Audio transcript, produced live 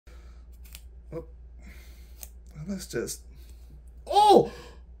Let's just... Oh!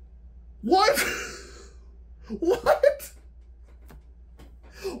 What? What?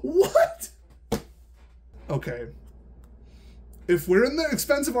 What? Okay. If we're in the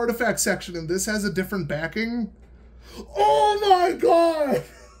expensive artifact section and this has a different backing... Oh my god!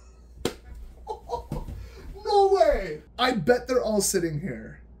 No way! I bet they're all sitting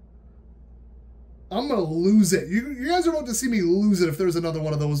here. I'm gonna lose it. You guys are about to see me lose it if there's another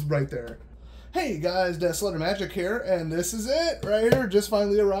one of those right there. Hey guys, Desolator Magic here, and this is it right here. Just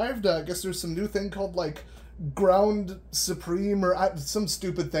finally arrived. I guess there's some new thing called like Ground Supreme or some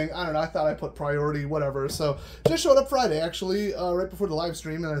stupid thing. I don't know. I thought I put priority, whatever. So just showed up Friday actually, right before the live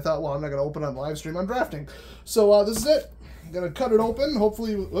stream, and I thought, well, I'm not gonna open on the live stream. I'm drafting. So this is it. I'm gonna cut it open.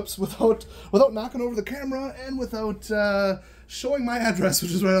 Hopefully, whoops, without knocking over the camera and without showing my address,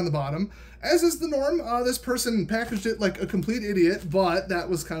 which is right on the bottom. As is the norm, this person packaged it like a complete idiot, but that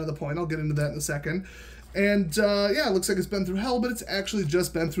was kind of the point. I'll get into that in a second. And yeah, it looks like it's been through hell, but it's actually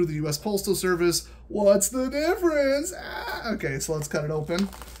just been through the U.S. Postal Service. What's the difference? Okay, so let's cut it open.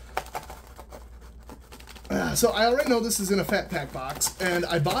 So I already know this is in a fat pack box, and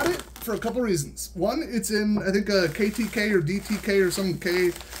I bought it for a couple reasons. One, it's in, I think, a KTK or DTK or some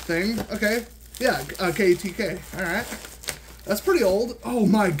K thing. Okay, yeah, KTK. All right. That's pretty old. Oh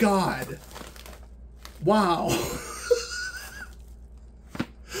my god. Wow.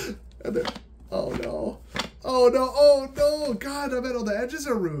 And then, oh no. Oh no, oh no. God, I bet all the edges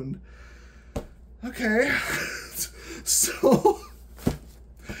are ruined. Okay. So,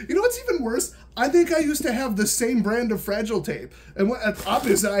 you know what's even worse? I think I used to have the same brand of Fragile tape. And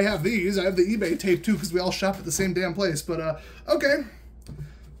obviously I have these. I have the eBay tape too because we all shop at the same damn place. But, okay.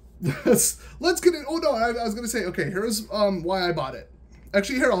 Let's get it. Oh no, I was gonna say, okay, here's why I bought it.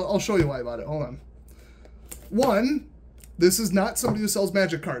 Actually, here, I'll show you why I bought it. Hold on. One, this is not somebody who sells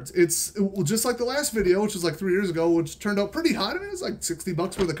Magic cards. It's just like the last video, which was like 3 years ago, which turned out pretty hot. I mean, it was like 60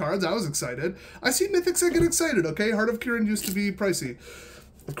 bucks worth of cards. I was excited. I see Mythics, I get excited, okay? Heart of Kirin used to be pricey.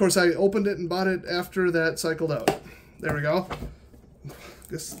 Of course, I opened it and bought it after that cycled out. There we go.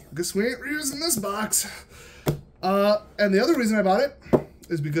 Guess we ain't reusing this box. And the other reason I bought it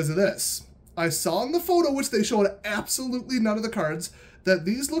is because of this. I saw in the photo, which they showed absolutely none of the cards, that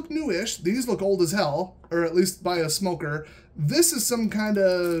these look newish, these look old as hell, or at least by a smoker. This is some kind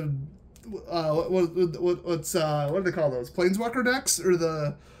of, what do they call those? Planeswalker decks, or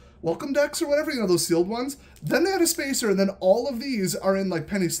the welcome decks, or whatever, you know, those sealed ones. Then they had a spacer, and then all of these are in like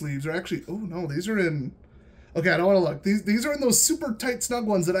penny sleeves, or actually, oh no, these are in, okay, I don't want to look. These are in those super tight snug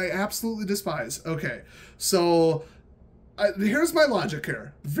ones that I absolutely despise. Okay, so here's my logic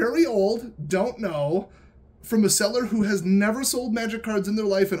here. Very old, don't know, from a seller who has never sold Magic cards in their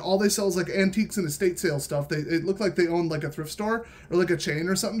life, and all they sell is like antiques and estate sale stuff. It looked like they owned like a thrift store or like a chain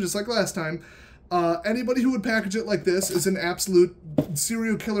or something, just like last time. Anybody who would package it like this is an absolute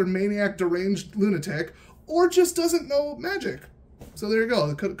serial killer, maniac, deranged lunatic, or just doesn't know Magic. So there you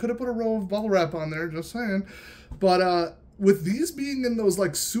go. Could have put a roll of bubble wrap on there, just saying. But with these being in those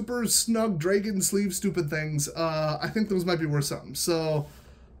like super snug dragon sleeve stupid things, I think those might be worth something. So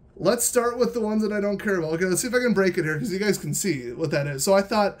let's start with the ones that I don't care about. Okay, let's see if I can break it here because you guys can see what that is. So I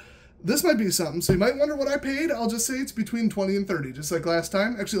thought this might be something. So you might wonder what I paid. I'll just say it's between 20 and 30, just like last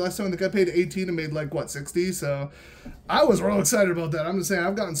time. Actually, last time I think I paid 18 and made like, what, 60? So I was real excited about that. I'm just saying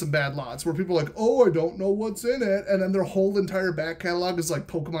I've gotten some bad lots where people are like, oh, I don't know what's in it. And then their whole entire back catalog is like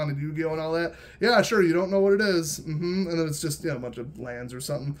Pokemon and Yu-Gi-Oh! And all that. Yeah, sure, you don't know what it is. And then it's just, you know, a bunch of lands or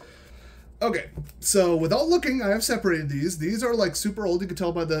something. Okay, so without looking, I have separated these. These are like super old. You can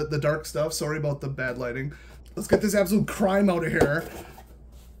tell by the dark stuff. Sorry about the bad lighting. Let's get this absolute crime out of here.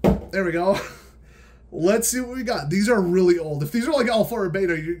 There we go. Let's see what we got. These are really old. If these are like alpha or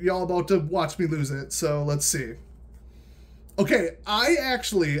beta, y'all about to watch me lose it. So let's see. Okay, I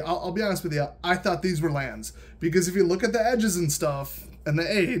actually, I'll be honest with you, I thought these were lands. Because if you look at the edges and stuff, and the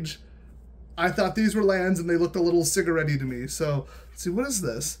age, I thought these were lands and they looked a little cigarette-y to me. So, let's see, what is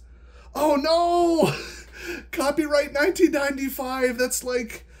this? Oh no! Copyright 1995. That's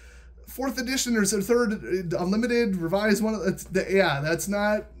like 4th edition or 3rd unlimited revised one. Yeah, that's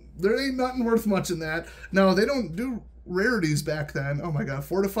not. There ain't nothing worth much in that. No, they don't do rarities back then. Oh my god,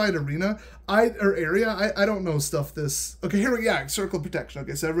 fortified arena or area. I don't know stuff. This okay here we go. Circle of protection.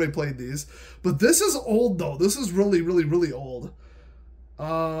 Okay, so everybody played these, but this is old though. This is really old.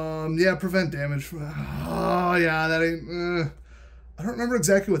 Yeah, prevent damage. Oh yeah, that ain't. I don't remember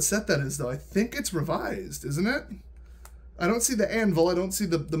exactly what set that is, though. I think it's revised, isn't it? I don't see the anvil. I don't see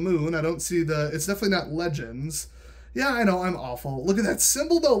the moon. I don't see the... It's definitely not legends. Yeah, I know. I'm awful. Look at that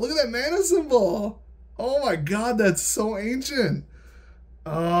symbol, though. Look at that mana symbol. Oh, my God. That's so ancient.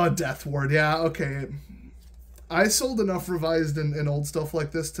 Oh, Death Ward. Yeah, okay. I sold enough revised and old stuff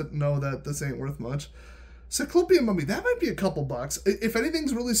like this to know that this ain't worth much. Cyclopean Mummy, that might be a couple bucks. If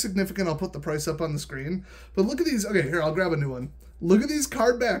anything's really significant, I'll put the price up on the screen. But look at these. Okay, here, I'll grab a new one. Look at these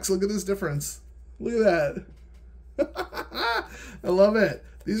card backs. Look at this difference. Look at that. I love it.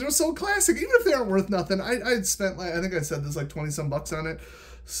 These are so classic. Even if they aren't worth nothing, I spent, like, I think I said this, like 20-some bucks on it.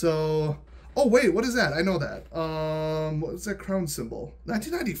 So, oh, wait, what is that? I know that. What's that crown symbol?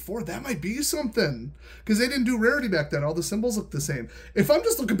 1994, that might be something. Because they didn't do rarity back then. All the symbols look the same. If I'm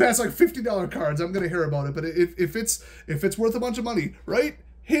just looking past, like, $50 cards, I'm going to hear about it. But if it's worth a bunch of money, right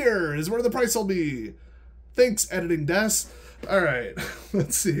here is where the price will be. Thanks, editing desk. All right,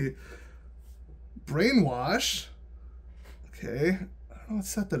 let's see. Brainwash. Okay. I don't know what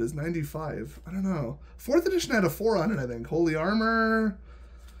set that is. 95. I don't know. 4th edition had a 4 on it, I think. Holy Armor.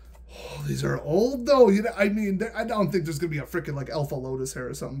 Oh, these are old, though. You know, I mean, I don't think there's going to be a freaking, like, Alpha Lotus here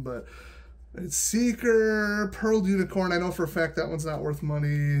or something, but it's Seeker, Pearled Unicorn. I know for a fact that one's not worth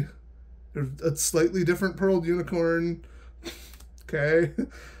money. There's a slightly different Pearled Unicorn. Okay.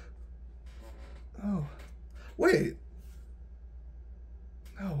 Oh. Wait.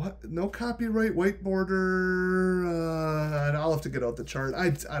 Oh, what? No copyright, white border. I'll have to get out the chart. I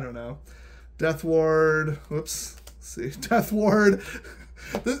don't know. Death Ward. Whoops. Let's see. Death Ward.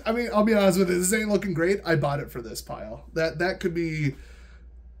 This, I mean, I'll be honest with you. This ain't looking great. I bought it for this pile. That could be.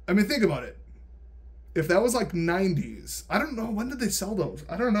 I mean, think about it. If that was like 90s, I don't know. When did they sell those?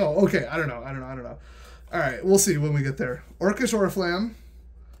 I don't know. Okay, I don't know. All right, we'll see when we get there. Orcish Oriflamme.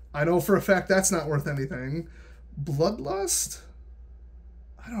 I know for a fact that's not worth anything. Bloodlust.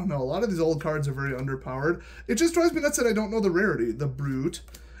 I don't know. A lot of these old cards are very underpowered. It just drives me nuts that I don't know the rarity. The Brute.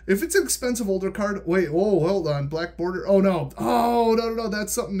 If it's an expensive older card... Wait, whoa, hold on. Black Border... Oh, no. Oh, no.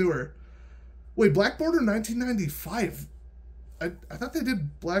 That's something newer. Wait, Black Border 1995. I thought they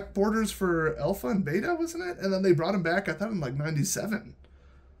did Black Borders for Alpha and Beta, wasn't it? And then they brought them back, I thought, in like 97.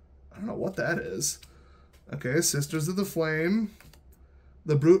 I don't know what that is. Okay, Sisters of the Flame.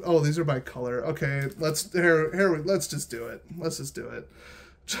 The Brute... Oh, these are by color. Okay, let's just do it. Let's just do it.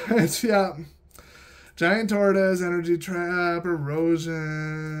 Yeah. Giant Tortoise, Energy Trap,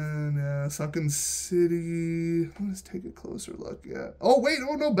 Erosion, yeah, Sunken City. Let's take a closer look. Yeah. Oh, wait.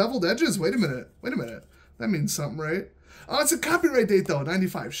 Oh, no. Beveled Edges. Wait a minute. That means something, right? Oh, it's a copyright date, though.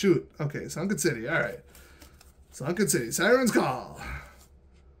 95. Shoot. Okay. Sunken City. All right. Sunken City. Siren's Call.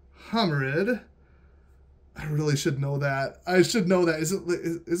 Homerid. I really should know that. I should know that. Isn't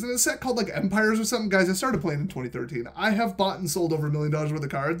it a set called like Empires or something? Guys, I started playing in 2013. I have bought and sold over $1 million worth of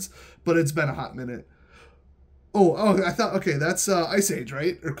cards, but it's been a hot minute. Oh, I thought, okay, that's Ice Age,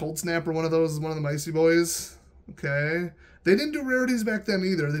 right? Or Cold Snap or one of those, one of the Icy Boys. Okay. They didn't do rarities back then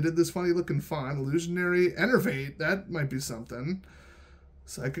either. They did this funny looking font. Illusionary, Enervate, that might be something.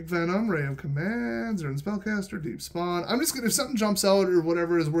 Psychic Venom, Ray of Commands, Earn Spellcaster, Deep Spawn. I'm just gonna, if something jumps out or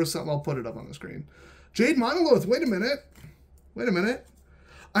whatever is worth something, I'll put it up on the screen. Jade Monolith, wait a minute.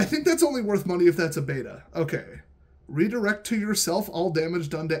 I think that's only worth money if that's a beta. Okay. Redirect to yourself, all damage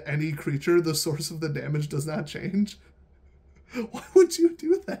done to any creature. The source of the damage does not change. Why would you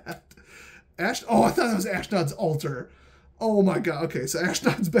do that? Oh, I thought that was Ashnod's Altar. Oh my god. Okay, so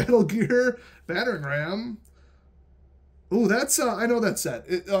Ashnod's Battle Gear, Battering Ram. Oh, that's, I know that set.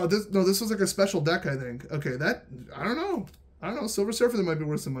 This was like a special deck, I think. Okay, that, I don't know. Silver Surfer, that might be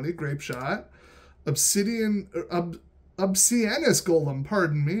worth some money. Grape Shot. Obsidianus Golem,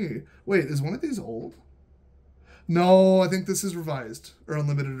 pardon me. Wait, is one of these old? No, I think this is revised or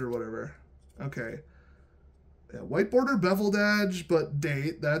unlimited or whatever. Okay. Yeah, white border, beveled edge, but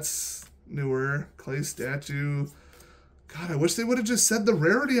date. That's newer. Clay statue. God, I wish they would have just said the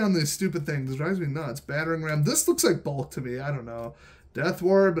rarity on these stupid things. It drives me nuts. Battering ram. This looks like bulk to me. I don't know. Death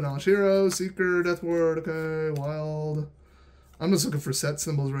Ward, Banalish Hero, Seeker, Death Ward. Okay, Wild. I'm just looking for set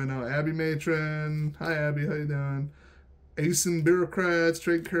symbols right now. Abby Matron. Hi, Abby. How you doing? Asen Bureaucrats.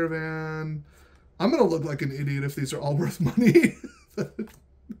 Trade Caravan. I'm going to look like an idiot if these are all worth money.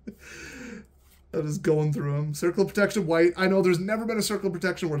 I'm just going through them. Circle of Protection White. I know there's never been a Circle of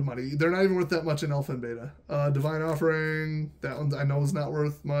Protection worth money. They're not even worth that much in Alpha and Beta. Divine Offering. That one I know is not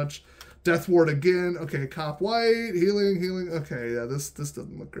worth much. Death Ward again. Okay, Cop White. Healing. Okay, yeah, this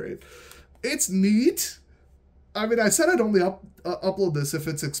doesn't look great. It's neat. I mean, I said I'd only upload this if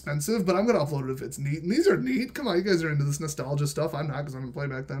it's expensive, but I'm going to upload it if it's neat. And these are neat. Come on, you guys are into this nostalgia stuff. I'm not because I didn't play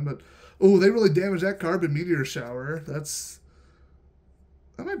back then. But, oh, they really damaged that carbon meteor shower. That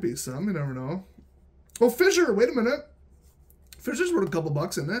might be some. You never know. Oh, Fissure. Wait a minute. Fissure's worth a couple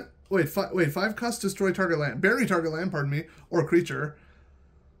bucks, isn't it? Wait, 5 costs destroy target land. Bury target land, pardon me, or creature.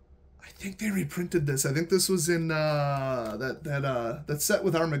 I think they reprinted this. I think this was in that set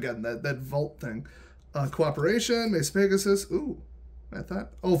with Armageddon, that vault thing. Cooperation, Mace Pegasus. Ooh, I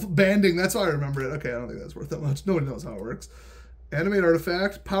thought. Oh, banding. That's why I remember it. Okay, I don't think that's worth that much. Nobody knows how it works. Animate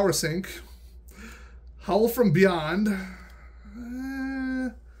Artifact, Power Sync, Howl from Beyond.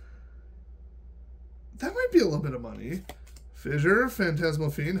 That might be a little bit of money. Fissure, Phantasmal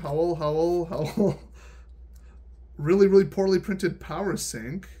Fiend, Howl, Howl, Howl. Really, really poorly printed Power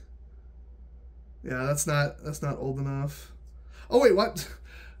Sync. Yeah, that's not old enough. Oh wait, what?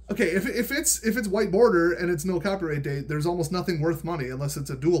 Okay, if it's white border and it's no copyright date, there's almost nothing worth money unless it's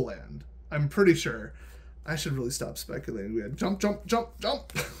a dual land. I'm pretty sure. I should really stop speculating. We had jump, jump, jump,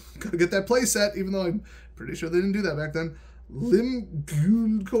 jump. Gotta get that play set, even though I'm pretty sure they didn't do that back then. Limb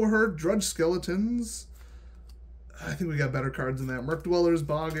Cohort, Drudge Skeletons. I think we got better cards than that. Murk Dwellers,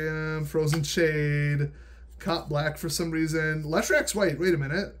 Boggin, Frozen Shade, Cop Black for some reason. Leshrack's white. Wait a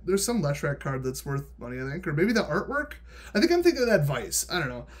minute. There's some Leshrack card that's worth money, I think. Or maybe the artwork? I think I'm thinking of that Vice. I don't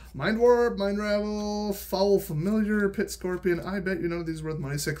know. Mind Warp, Mind Ravel, Foul Familiar, Pit Scorpion. I bet you none of these are worth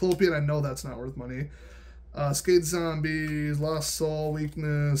money. Cyclopean, I know that's not worth money. Skate Zombies, Lost Soul,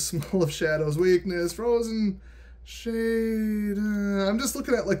 Weakness, Small of Shadows, Weakness, Frozen Shade. I'm just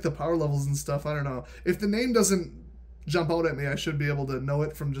looking at like the power levels and stuff. I don't know. If the name doesn't jump out at me, I should be able to know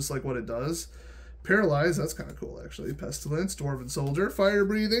it from just like what it does. Paralyze, that's kind of cool actually. Pestilence, Dwarven Soldier, Fire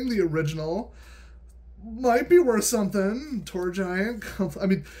Breathing, the original. Might be worth something. Tor Giant. I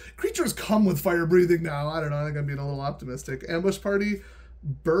mean, creatures come with fire breathing now. I don't know. I think I'm being a little optimistic. Ambush Party,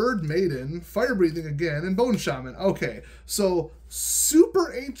 Bird Maiden, Fire Breathing again, and Bone Shaman. Okay, so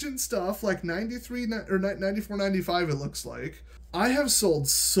super ancient stuff like 93 or 94, 95 it looks like. I have sold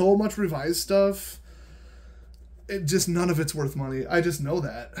so much revised stuff. It just, none of it's worth money. I just know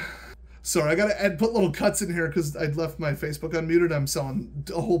that. Sorry, I gotta put little cuts in here because I left my Facebook unmuted. I'm selling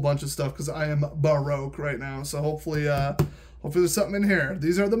a whole bunch of stuff because I am baroque right now. So hopefully there's something in here.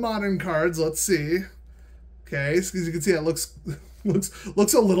 These are the modern cards. Let's see. Okay, so as you can see, it looks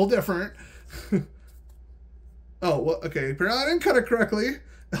a little different. Oh, well, okay. Apparently I didn't cut it correctly.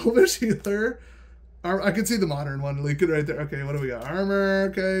 Elvish Healer. I can see the modern one leaking right there. Okay, what do we got?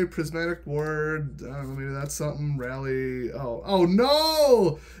 Armor, okay, Prismatic Ward. I don't know, maybe that's something. Rally. Oh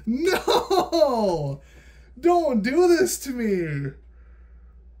no! No! Don't do this to me!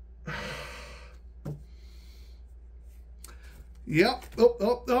 Yep.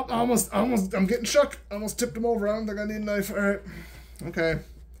 Oh, almost, I'm getting shook. I almost tipped him over. I don't think I need a knife. All right. Okay.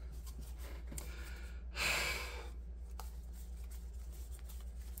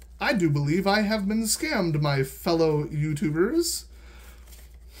 I do believe I have been scammed, my fellow YouTubers.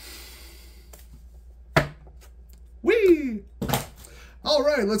 Whee! All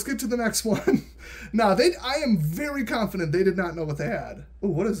right, let's get to the next one. Now, I am very confident they did not know what they had. Oh,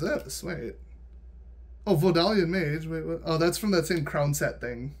 what is this? Wait. Oh, Vodalian Mage. Wait, what? Oh, that's from that same crown set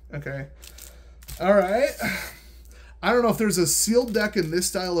thing. Okay. All right. I don't know if there's a sealed deck in this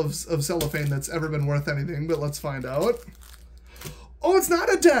style of cellophane that's ever been worth anything, but let's find out. Oh, it's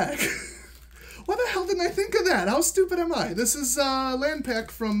not a deck! Why the hell didn't I think of that? How stupid am I? This is land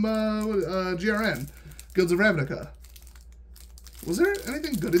pack from GRN, Guilds of Ravnica. Was there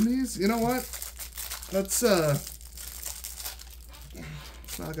anything good in these? You know what? Let's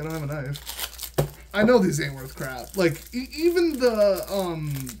fuck, I don't have a knife. I know these ain't worth crap. Like, even the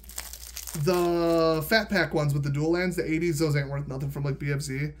Fat Pack ones with the dual lands, the 80s, those ain't worth nothing from, like,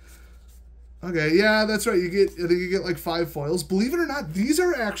 BFZ. Okay, yeah, that's right. I think you get like 5 foils. Believe it or not, these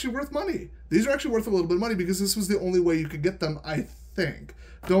are actually worth money. These are actually worth a little bit of money because this was the only way you could get them, I think.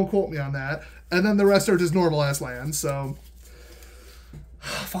 Don't quote me on that. And then the rest are just normal-ass lands, so...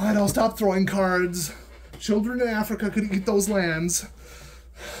 Fine, I'll stop throwing cards. Children in Africa could eat those lands.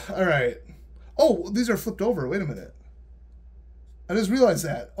 All right. Oh, these are flipped over. Wait a minute. I just realized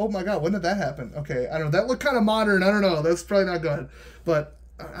that. Oh my god, when did that happen? Okay, I don't know. That looked kind of modern. I don't know. That's probably not good. But...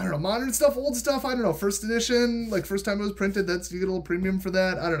 I don't know, modern stuff, old stuff, I don't know, first edition, like first time it was printed, you get a little premium for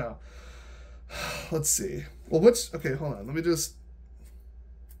that, I don't know. Let's see. Well, okay, hold on, let me just,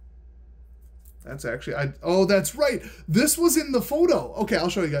 that's actually, oh, that's right, this was in the photo. Okay, I'll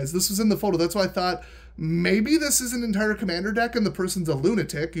show you guys, this was in the photo, that's why I thought, maybe this is an entire commander deck and the person's a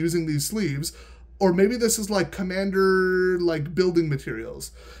lunatic using these sleeves, or maybe this is like commander, like building materials.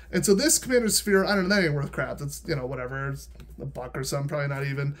 And so this commander sphere, I don't know, that ain't worth crap. That's, you know, whatever. It's a buck or something, probably not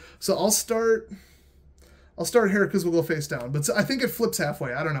even. So I'll start here because we'll go face down. But I think it flips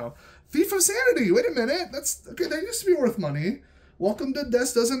halfway. I don't know. Thief of Sanity. Wait a minute. That's, okay, that used to be worth money. Welcome to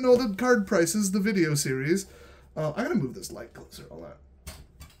Des Doesn't Know the Card Prices, the video series. I'm going to move this light closer. Hold on.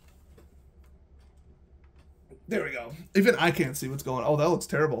 There we go. Even I can't see what's going on. Oh, that looks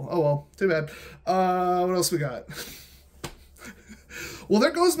terrible. Oh, well. Too bad. What else we got? Well,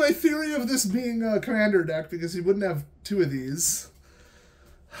 there goes my theory of this being a commander deck, because he wouldn't have two of these.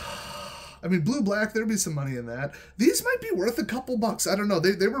 I mean, blue-black, there'd be some money in that. These might be worth a couple bucks. I don't know.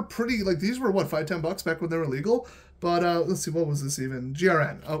 They were pretty, like, these were, what, $5-10 back when they were legal? But, let's see, what was this even?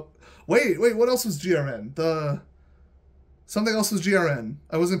 GRN. Oh, wait, what else was GRN? Something else was GRN.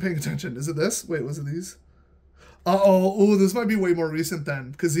 I wasn't paying attention. Is it this? Wait, was it these? Uh-oh, this might be way more recent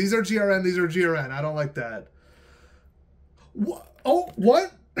then. Because these are GRN, these are GRN. I don't like that. What? Oh,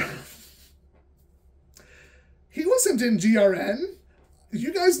 what? He wasn't in GRN.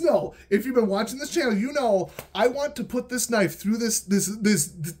 You guys know, if you've been watching this channel, you know I want to put this knife through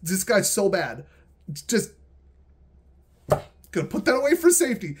this guy so bad. Just gonna put that away for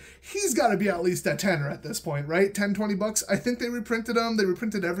safety. He's got to be at least at 10 at this point, right? 10, 20 bucks. I think they reprinted them. They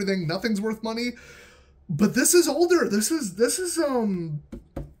reprinted everything. Nothing's worth money. But this is older. This is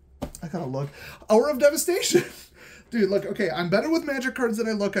I gotta look. Hour of Devastation. Dude, look, okay, I'm better with Magic cards than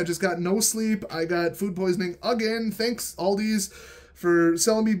I look. I just got no sleep. I got food poisoning again. Thanks, Aldi's, for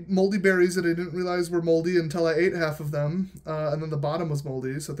selling me moldy berries that I didn't realize were moldy until I ate half of them. And then the bottom was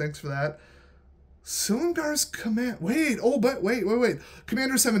moldy, so thanks for that. Silumgar's Command... Wait.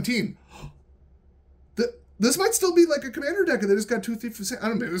 Commander 17. This might still be like a Commander deck, and they just got 2 Thief for sale. I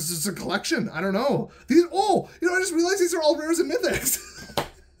don't know, maybe it's just a collection. I don't know. These... Oh! You know, I just realized these are all rares and mythics.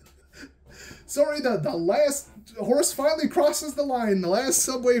 Sorry, the last horse finally crosses the line. The last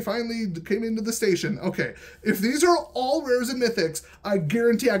subway finally came into the station. Okay, if these are all rares and mythics, I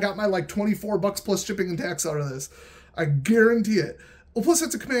guarantee I got my like $24 plus shipping and tax out of this. I guarantee it. Well, plus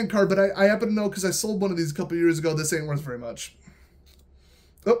that's a command card, but I happen to know because I sold one of these a couple years ago. This ain't worth very much.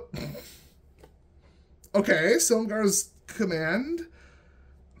 Oh. Okay, Silumgar's Command.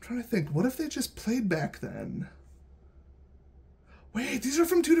 I'm trying to think. What if they just played back then? Wait, these are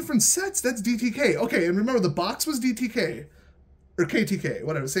from 2 different sets. That's DTK. Okay, and remember, the box was DTK. Or KTK,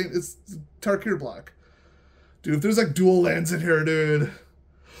 whatever. Same, it's Tarkir block. Dude, if there's like dual lands in here, dude.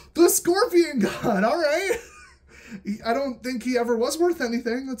 The Scorpion God, all right. I don't think he ever was worth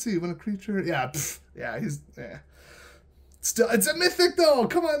anything. Let's see, when a creature... Yeah, yeah, he's... Yeah. Still, it's a mythic, though.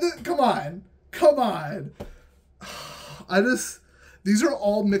 Come on, come on. Come on. These are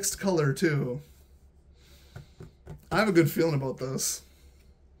all mixed color, too. I have a good feeling about this.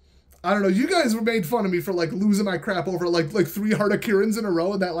 I don't know. You guys were made fun of me for like losing my crap over like 3 Heart of Kirans in a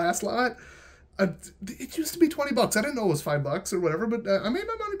row in that last lot. It used to be $20. I didn't know it was $5 or whatever, but I made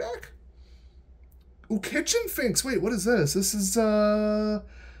my money back. Ooh, Kitchen Finks. Wait, what is this? This is that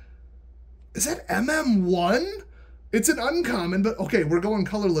MM1? It's an uncommon, but okay, we're going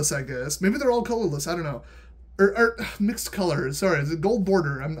colorless, I guess. Maybe they're all colorless. I don't know. Or mixed colors. Sorry, it's a gold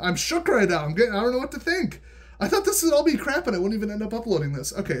border. I'm shook right now. I don't know what to think. I thought this would all be crap and I wouldn't even end up uploading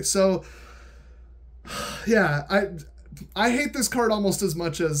this. Okay, so yeah, I hate this card almost as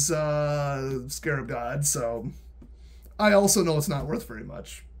much as Scarab God, so I also know it's not worth very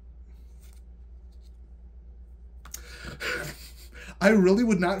much. I really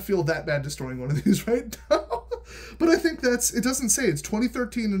would not feel that bad destroying one of these right now. But I think it doesn't say, it's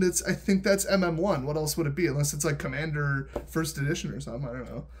 2013 and I think that's MM1. What else would it be? Unless it's like Commander First Edition or something, I don't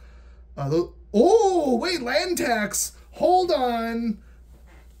know. Oh, wait, land tax. Hold on.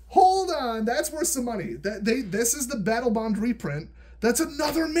 That's worth some money. This is the Battle Bond reprint. That's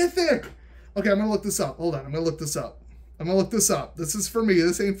another mythic. Okay, I'm going to look this up. Hold on, I'm going to look this up. This is for me.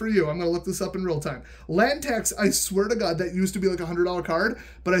 This ain't for you. I'm going to look this up in real time. Land tax, I swear to God, that used to be like a $100 card,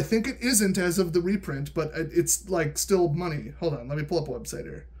 but I think it isn't as of the reprint, but it's like still money. Hold on, let me pull up a website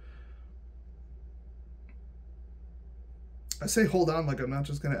here. I say hold on like I'm not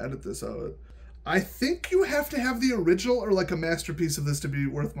just going to edit this out. I think you have to have the original or like a masterpiece of this to be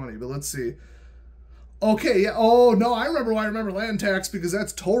worth money, but let's see. Okay, yeah. Oh, no, I remember why I remember land tax, because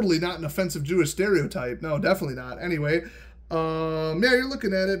that's totally not an offensive Jewish stereotype. No, definitely not. Anyway, yeah, you're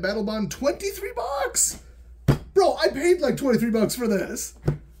looking at it. Battle Bond, $23. Bro, I paid like $23 for this.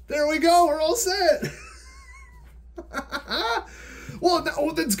 There we go. We're all set. Well,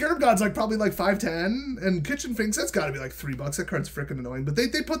 then Scarab God's like probably like $5.10, and Kitchen Finks, that's got to be like $3. That card's freaking annoying, but they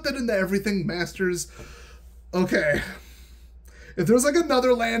put that into everything Masters. Okay. If there's like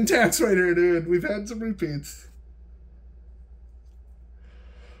another land tax right here, dude, we've had some repeats.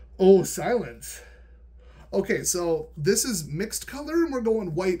 Oh, silence. Okay, so this is mixed color and we're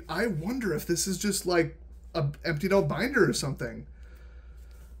going white. I wonder if this is just like a emptied out binder or something.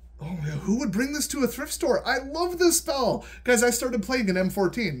 Oh, yeah, who would bring this to a thrift store? I love this spell. Guys, I started playing in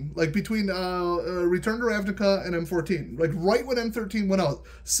M14, like between Return to Ravnica and M14, like right when M13 went out.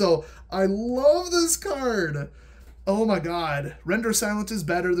 So I love this card. Oh my God. Render Silence is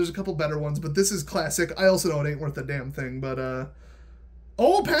better. There's a couple better ones, but this is classic. I also know it ain't worth a damn thing, but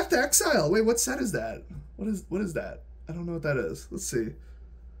Oh, Path to Exile. Wait, what set is that? What is that? I don't know what that is. Let's see.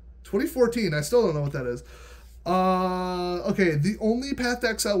 2014. I still don't know what that is. Okay, the only Path to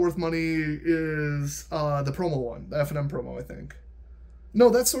Exile worth money is the promo one, the F&M promo, I think. No,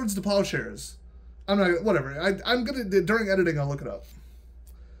 that's Swords to Plowshares. I'm not, whatever. I'm gonna, during editing, I'll look it up.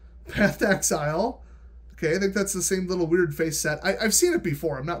 Path to Exile. Okay, I think that's the same little weird face set. I've seen it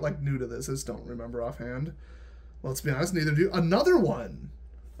before. I'm not, like, new to this. I just don't remember offhand. Well, let's be honest, neither do you. Another one.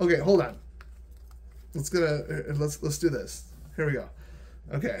 Okay, hold on. Let's do this. Here we go.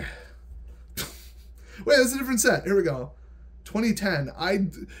 Okay. Wait, that's a different set. Here we go. 2010.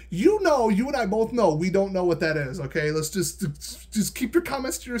 You and I both know we don't know what that is. Okay, let's just keep your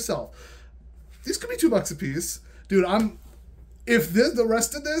comments to yourself. These could be $2 a piece, dude. If the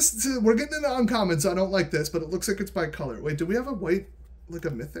rest of this, we're getting into uncommon, so I don't like this, but it looks like it's by color. Wait, do we have a white, like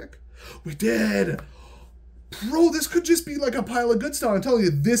a mythic? We did. Bro, this could just be like a pile of good stuff. I'm telling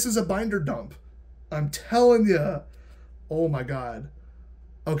you, this is a binder dump. I'm telling you. Oh my god.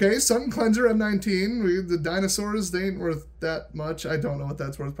 Okay, Sun Cleanser M19. The dinosaurs, they ain't worth that much. I don't know what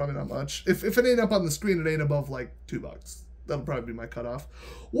that's worth. Probably not much. If it ain't up on the screen, it ain't above like $2. That'll probably be my cutoff.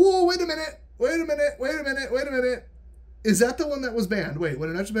 Whoa, wait a minute. Wait a minute. Wait a minute. Wait a minute. Is that the one that was banned? Wait, when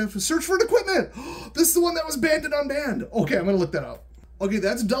an extra banned for search for equipment. This is the one that was banned and unbanned. Okay, I'm gonna look that up. Okay,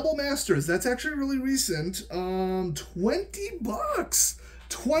 that's Double Masters. That's actually really recent. $20.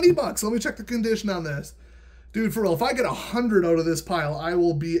 $20. Let me check the condition on this. Dude, for real, if I get 100 out of this pile, I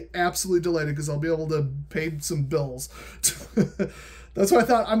will be absolutely delighted because I'll be able to pay some bills. That's why I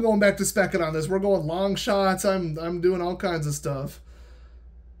thought I'm going back to specking on this. We're going long shots. I'm doing all kinds of stuff.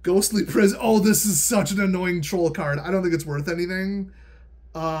 Ghostly Prison. Oh, this is such an annoying troll card. I don't think it's worth anything.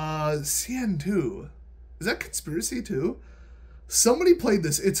 CN2. Is that Conspiracy 2? Somebody played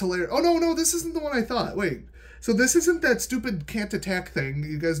this. It's hilarious. Oh, no, this isn't the one I thought. Wait. So this isn't that stupid can't attack thing.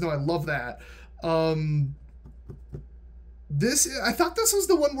 You guys know I love that. I thought this was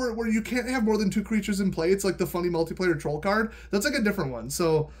the one where you can't have more than 2 creatures in play. It's like the funny multiplayer troll card. That's like a different one.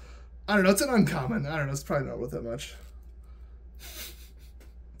 So, I don't know. It's an uncommon. I don't know. It's probably not worth that much.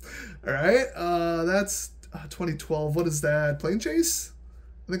 All right. That's 2012. What is that? Plane Chase?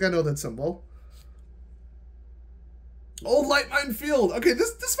 I think I know that symbol. Oh, Light Mine Field. Okay,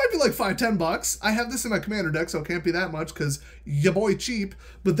 this might be like $5-10. I have this in my commander deck, so it can't be that much because ya boy cheap.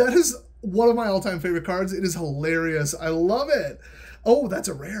 But that is one of my all-time favorite cards. It is hilarious. I love it. Oh, that's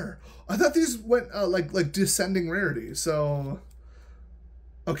a rare. I thought these went like descending rarity. So,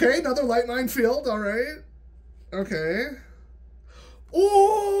 okay, another Light Mine Field. All right. Okay.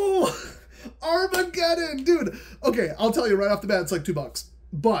 Oh, Armageddon, dude. Okay, I'll tell you right off the bat, it's like $2.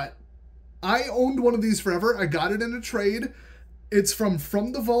 But I owned one of these forever. I got it in a trade. It's from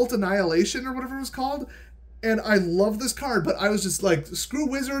the Vault Annihilation or whatever it was called. And I love this card, but I was just like, screw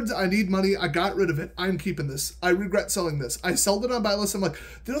Wizards. I need money. I got rid of it. I'm keeping this. I regret selling this. I sold it on buy list. I'm like,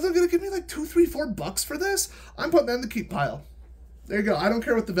 they're going to give me like $2, $3, $4 for this? I'm putting that in the keep pile. There you go. I don't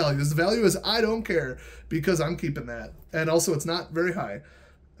care what the value is. The value is I don't care because I'm keeping that. And also, it's not very high.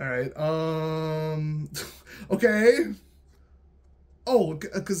 All right. Okay. Oh,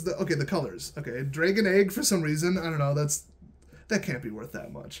 because the colors. Okay, Dragon Egg for some reason. I don't know. That can't be worth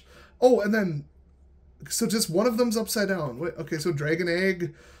that much. Oh, and then, so just one of them's upside down. Wait, okay, so Dragon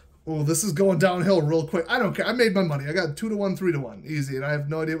Egg. Oh, this is going downhill real quick. I don't care. I made my money. I got 2 to 1, 3 to 1, easy, and I have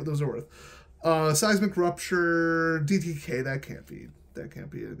no idea what those are worth. Seismic Rupture, DTK. That can't be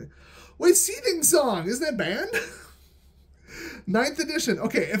anything. Wait, Seething Song. Isn't that banned? 9th edition.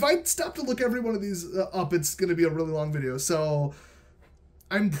 Okay, if I stop to look every one of these up, it's gonna be a really long video. So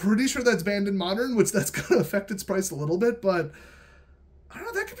I'm pretty sure that's banned in Modern, which that's gonna affect its price a little bit, but I don't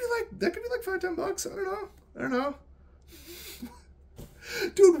know, that could be like $5-10. I don't know.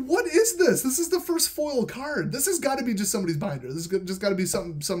 Dude, what is this? This is the first foil card. This has got to be just somebody's binder. This is just got to be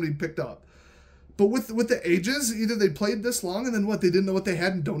something somebody picked up. But with the ages, either they played this long and then what, they didn't know what they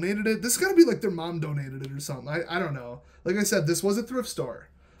had and donated it. This has got to be like their mom donated it or something. I don't know. Like I said, this was a thrift store.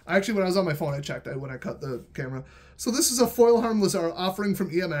 Actually, when I was on my phone, I checked when I cut the camera. So this is a foil harmless offering from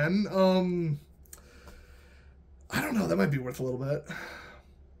EMN. I don't know. That might be worth a little bit.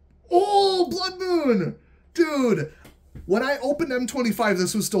 Oh, Blood Moon! Dude, when I opened M25,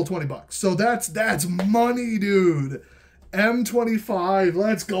 this was still $20. So that's money, dude. M25,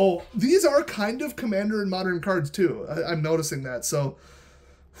 let's go. These are kind of Commander and Modern cards, too. I'm noticing that, so.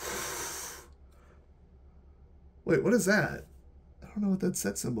 Wait, what is that? I don't know what that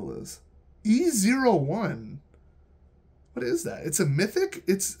set symbol is. E01. What is that? It's a mythic?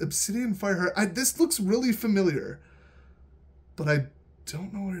 It's Obsidian Fire. This looks really familiar, but I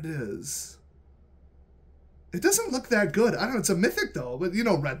don't know what it is. It doesn't look that good. I don't know. It's a mythic, though. But, you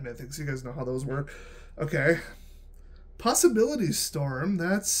know, red mythics. You guys know how those work. Okay. Possibility Storm.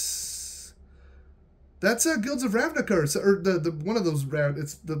 That's Guilds of Ravnica. Or the one of those...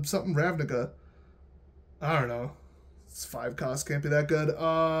 It's the something Ravnica. I don't know. It's 5 cost. Can't be that good.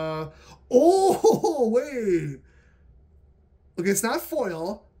 Oh, wait. Okay, it's not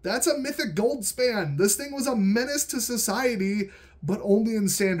foil. That's a mythic gold span. This thing was a menace to society, but only in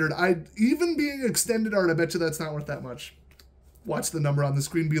standard. Even being extended art, I bet you that's not worth that much. Watch the number on the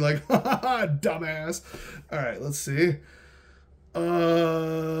screen be like, ha ha ha, dumbass. All right, let's see.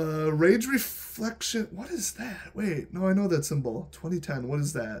 Rage Reflection. What is that? Wait, no, I know that symbol. 2010. What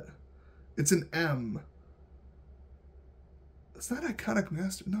is that? It's an M. It's not Iconic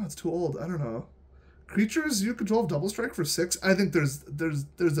Master. No, it's too old. I don't know. Creatures you control double strike for 6. I think there's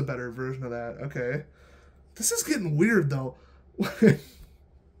a better version of that. Okay. This is getting weird though.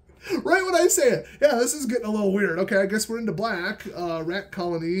 Right when I say it. Yeah, this is getting a little weird. Okay, I guess we're into black. Rat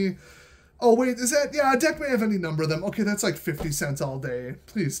Colony. Oh wait, is that, yeah, a deck may have any number of them. Okay, that's like 50 cents all day.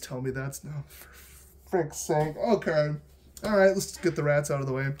 Please tell me that's, no, for frick's sake. Okay. Alright, let's get the rats out of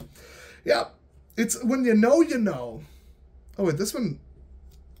the way. Yep. It's when you know, you know. Oh wait, this one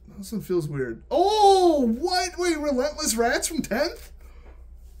feels weird. Oh, what? Wait, Relentless Rats from 10th?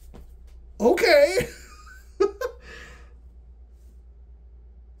 Okay.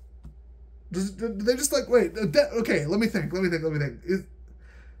 They just like, wait, okay, let me think.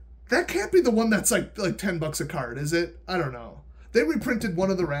 That can't be the one that's like $10 a card, is it? I don't know. They reprinted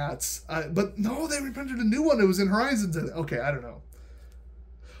one of the rats, but no, they reprinted a new one. It was in Horizons. Okay, I don't know.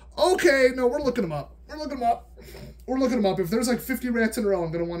 Okay, no, we're looking them up. We're looking them up. If there's like 50 rats in a row,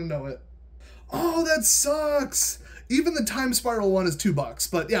 I'm going to want to know it. Oh, that sucks. Even the Time Spiral one is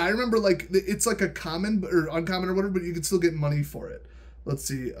 $2. But yeah, I remember like it's like a common or uncommon or whatever, but you can still get money for it. Let's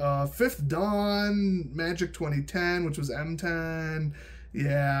see. Fifth Dawn, Magic 2010, which was M10.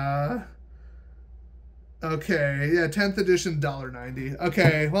 Yeah. Okay. Yeah, 10th edition, $1.90.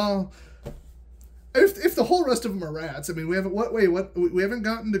 Okay, well, if the whole rest of them are rats, I mean, we haven't we haven't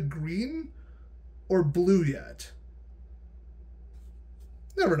gotten to green or blue yet.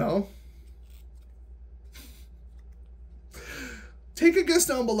 Never know. Take a guess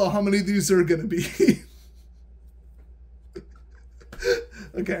down below how many of these are going to be.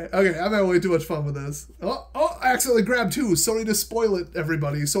 Okay, I'm having way too much fun with this. Oh, I accidentally grabbed 2. Sorry to spoil it,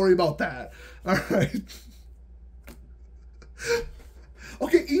 everybody. Sorry about that. All right.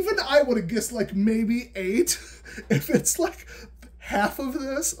 Okay, even I would have guessed like maybe 8 if it's like half of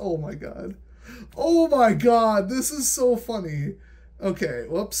this. Oh my god. Oh my god, this is so funny. Okay,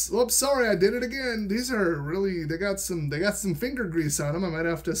 whoops, sorry, I did it again. These are really, they got some finger grease on them. I might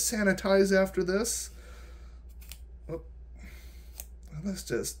have to sanitize after this. Oh, let's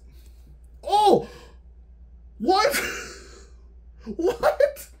just, oh! What?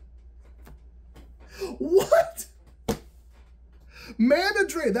 What? What? Mana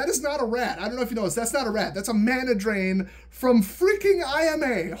Drain. That is not a rat. I don't know if you noticed. That's not a rat. That's a Mana Drain from freaking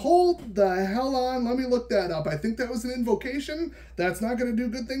IMA. Hold the hell on. Let me look that up. I think that was an invocation. That's not going to do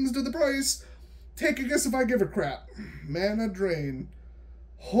good things to the price. Take a guess if I give a crap. Mana Drain.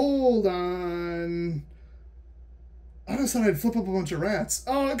 Hold on. I just thought I'd flip up a bunch of rats.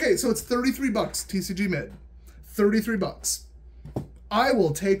 Oh, okay. So it's $33 TCG mid. $33. I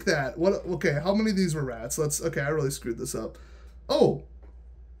will take that. What? Okay. How many of these were rats? Okay. I really screwed this up. Oh.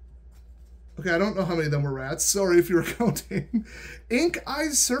 Okay, I don't know how many of them were rats. Sorry if you're counting. Ink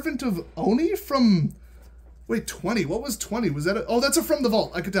Eyes Servant of Oni from... Wait, 20. What was 20? Was that a... Oh, that's a From the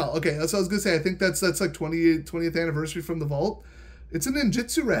Vault. I could tell. Okay, that's what I was going to say. I think that's like 20th anniversary From the Vault. It's a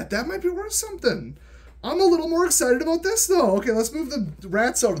ninjutsu rat. That might be worth something. I'm a little more excited about this, though. Okay, let's move the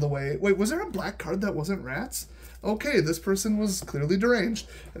rats out of the way. Wait, was there a black card that wasn't rats? Okay, this person was clearly deranged.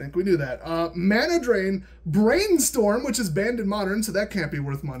 I think we knew that. Mana Drain, Brainstorm, which is banned in Modern, so that can't be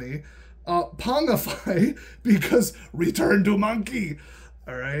worth money. Pongify, because Return to Monkey.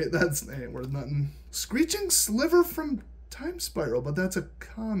 Alright, that's ain't worth nothing. Screeching Sliver from Time Spiral, but that's a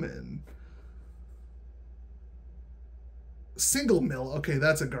common. Single Mill, okay,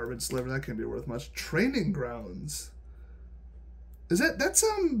 that's a garbage sliver. That can't be worth much. Training Grounds. Is that's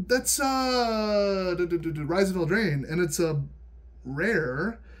Rise of Eldraine, and it's a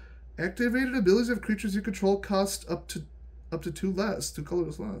rare. Activated abilities of creatures you control cost up to 2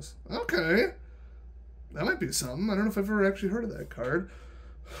 colorless less. Okay. That might be something. I don't know if I've ever actually heard of that card.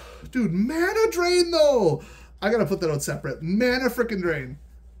 Dude, Mana Drain though! I gotta put that out separate. Mana frickin' Drain.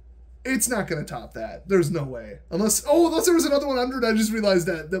 It's not gonna top that. There's no way. Unless there was another one under it, I just realized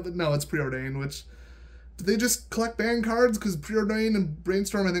that. No, it's Preordained, which... Did they just collect ban cards? Because Preordained and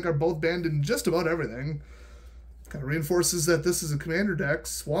Brainstorm, I think, are both banned in just about everything. Kind of reinforces that this is a commander deck.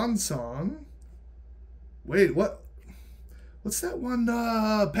 Swan Song. Wait, what? What's that one?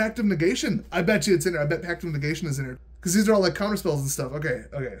 Pact of Negation. I bet you it's in there. I bet Pact of Negation is in there. Because these are all like counter spells and stuff. Okay.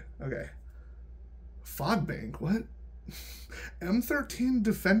 Fog Bank. What? M13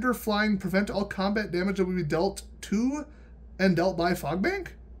 Defender Flying. Prevent all combat damage that will be dealt to and dealt by Fog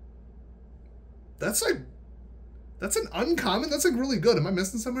Bank? That's like... That's an uncommon? That's like really good. Am I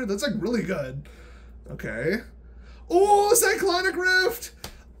missing somewhere? That's like really good. Okay. Oh, Cyclonic Rift!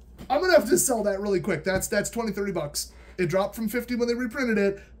 I'm going to have to sell that really quick. That's 20, 30 bucks. It dropped from 50 when they reprinted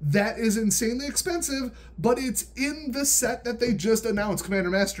it. That is insanely expensive, but it's in the set that they just announced, Commander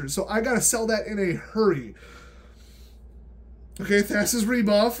Masters. So I got to sell that in a hurry. Okay, Thassa's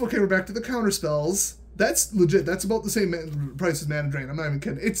Rebuff. Okay, we're back to the counter spells. That's legit. That's about the same price as Mana Drain. I'm not even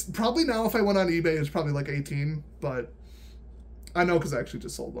kidding. It's probably now, if I went on eBay, it's probably like 18, but I know because I actually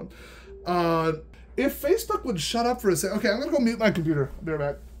just sold one. If Facebook would shut up for a second. Okay, I'm going to go mute my computer. I'll be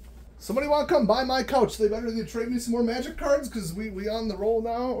right back. Somebody want to come buy my couch? They better trade me some more Magic cards because we on the roll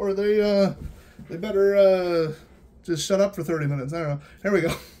now, or they better just shut up for 30 minutes. I don't know. Here we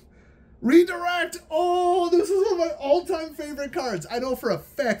go. Redirect. Oh, this is one of my all-time favorite cards. I know for a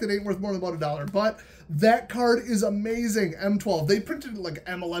fact it ain't worth more than about $1, but that card is amazing. M12. They printed it like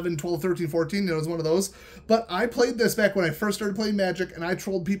M11, 12, 13, 14. It was one of those. But I played this back when I first started playing Magic, and I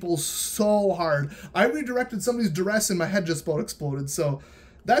trolled people so hard. I redirected somebody's duress, and my head just about exploded. So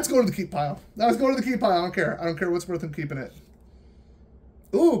that's going to the keep pile. That's going to the keep pile. I don't care. I don't care what's worth them keeping it.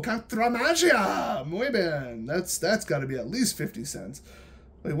 Ooh, Contra Magia. Muy bien. That's got to be at least 50 cents.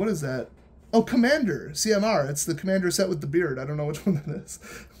 Wait, what is that? Oh, Commander. CMR. It's the Commander set with the beard. I don't know which one that is.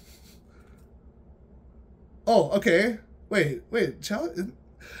 Oh, okay. Wait. Chalice?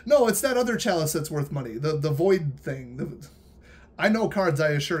 No, it's that other Chalice that's worth money. The Void thing. I know cards, I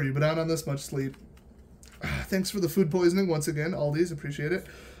assure you, but not on this much sleep. Thanks for the food poisoning once again, Aldi's. Appreciate it.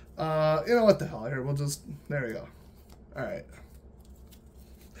 You know what the hell? Here, we'll just... There we go. All right.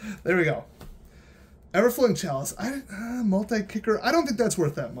 There we go. Everflowing Chalice. Multi-kicker. I don't think that's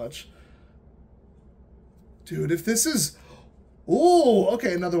worth that much. Dude, if this is... Oh,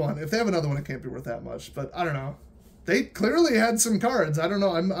 okay, another one. If they have another one, it can't be worth that much. But I don't know. They clearly had some cards. I don't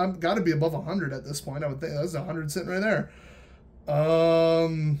know. I'm got to be above 100 at this point. I would think that's 100 sitting right there.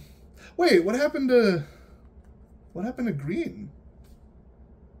 Wait, what happened to green?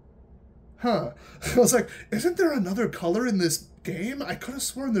 Huh. I was like, isn't there another color in this game? I could have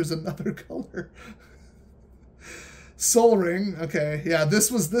sworn there's another color. Soul Ring. Okay, yeah, this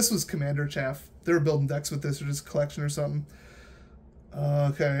was Commander chaff. They were building decks with this, or just a collection or something.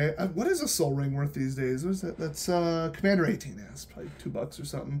 Okay, what is a Soul Ring worth these days? What is that? That's Commander 18. Yeah, it's probably $2 or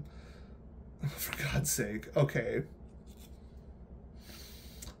something. For God's sake. Okay.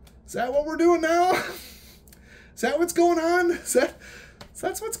 Is that what we're doing now? Is that what's going on?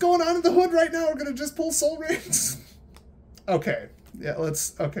 That's what's going on in the hood right now? We're gonna just pull Soul Rings? Okay. Yeah,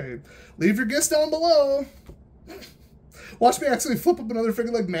 okay. Leave your gifts down below. Watch me actually flip up another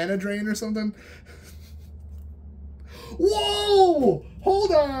freaking like Mana Drain or something. Whoa!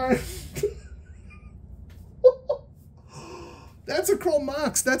 Hold on! That's a Chrome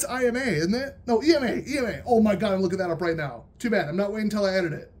Mox. That's IMA, isn't it? No, EMA. Oh my God, I'm looking that up right now. Too bad. I'm not waiting until I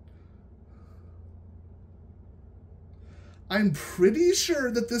edit it. I'm pretty sure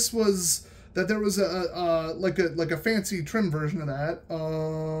that there was a fancy trim version of that.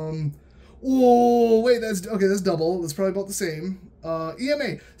 Oh wait, that's double. That's probably about the same.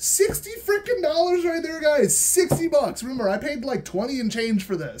 EMA, $60 freaking right there, guys. $60. Remember, I paid like 20 and change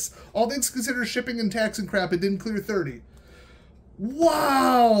for this. All things considered, shipping and tax and crap, it didn't clear 30.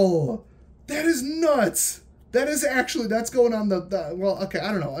 Wow, that is nuts. That is actually, that's going on well, okay,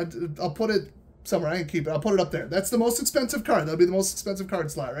 I don't know. I'll put it somewhere. I can keep it. I'll put it up there. That's the most expensive card. That'll be the most expensive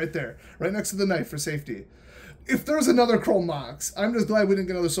card slot right there, right next to the knife for safety. If there's another Chrome Mox, I'm just glad we didn't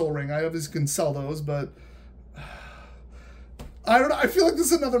get another Soul Ring. I obviously can sell those, but I don't know. I feel like this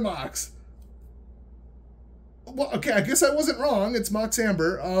is another Mox. Well, okay, I guess I wasn't wrong. It's Mox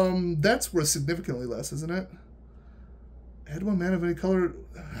Amber. That's worth significantly less, isn't it? Add one mana of any color.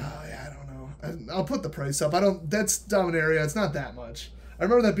 Oh, yeah, I don't know. I'll put the price up. That's Dominaria. It's not that much. I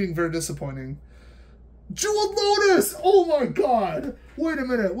remember that being very disappointing. Jeweled Lotus! Oh my God! Wait a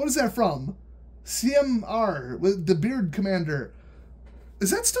minute. What is that from? CMR, with the Beard Commander.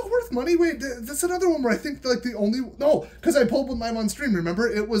 Is that still worth money? Wait, that's another one where I think like the only... No, because I pulled one live on stream, remember?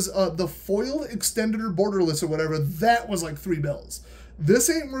 It was the Foil Extender Borderless or whatever. That was like $3. This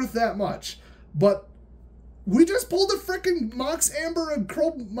ain't worth that much. But we just pulled a freaking Mox Amber, a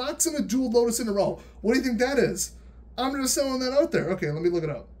Chrome Mox, and a Jeweled Lotus in a row. What do you think that is? I'm just throwing that out there. Okay, let me look it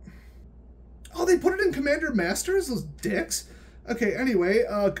up. Oh, they put it in Commander Masters? Those dicks? Okay, anyway.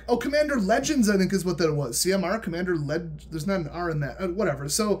 Oh, Commander Legends, I think is what that was. CMR, Commander There's not an R in that. Whatever.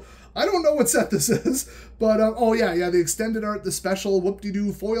 So, I don't know what set this is. But, oh, yeah, the extended art, the special,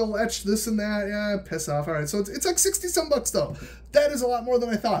 whoop-de-doo, foil etch, this and that. Yeah, piss off. All right, so it's like 60-some bucks, though. That is a lot more than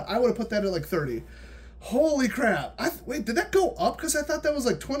I thought. I would have put that at like 30. Holy crap. Wait, did that go up? Because I thought that was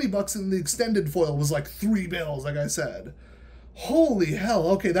like 20 bucks and the extended foil was like 3 bills, like I said. Holy hell.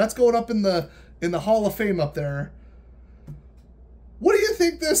 Okay, that's going up in the Hall of Fame up there. What do you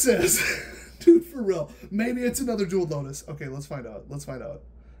think this is? Dude, for real. Maybe it's another Jewel Lotus. Okay, let's find out. Let's find out.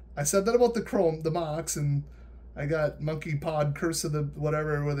 I said that about the Chrome, the Mox, and I got Monkey Pod, Curse of the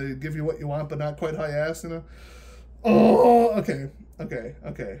whatever, where they give you what you want, but not quite high ass, you know? Oh, okay.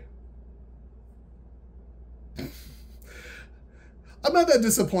 I'm not that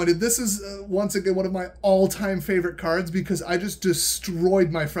disappointed. This is, once again, one of my all-time favorite cards because I just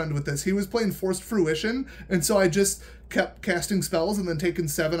destroyed my friend with this. He was playing Forced Fruition, and so I just kept casting spells and then taking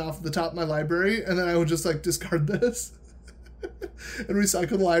 7 off the top of my library, and then I would just, like, discard this and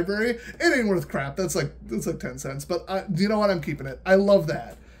recycle the library. It ain't worth crap. That's like 10 cents, but you know what? I'm keeping it. I love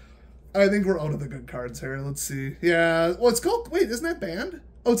that. I think we're out of the good cards here. Let's see. Yeah, well, it's called, wait, isn't that banned?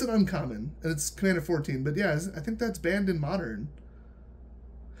 Oh, it's an uncommon, and it's Commander 14, but yeah, I think that's banned in Modern.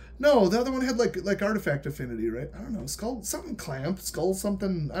 No, the other one had like artifact affinity, right? I don't know. Skull something clamp, skull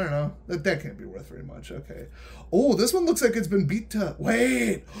something. I don't know. That can't be worth very much. Okay. Oh, this one looks like it's been beat to.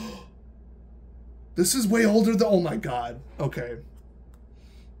 Wait. This is way older than. Oh my god. Okay.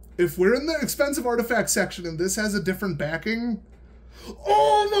 If we're in the expensive artifact section and this has a different backing.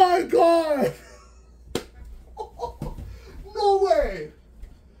 Oh my god. No way.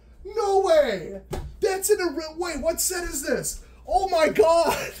 No way. That's in a. Wait, what set is this? Oh my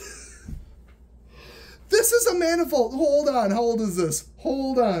god! This is a manifold. Hold on. How old is this?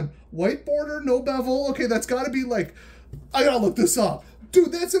 Hold on. White border, no bevel. Okay, that's got to be like... I gotta look this up.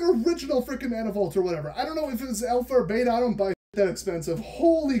 Dude, that's an original freaking manifold or whatever. I don't know if it's alpha or beta. I don't buy that expensive.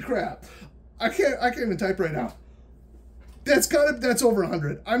 Holy crap. I can't even type right now. That's over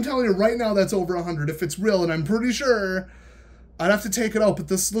 100. I'm telling you right now that's over 100 if it's real, and I'm pretty sure I'd have to take it out, but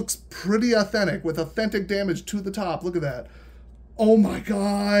this looks pretty authentic with authentic damage to the top. Look at that. Oh my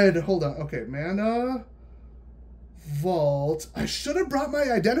god. Hold on. Okay, mana. Vault. I should have brought my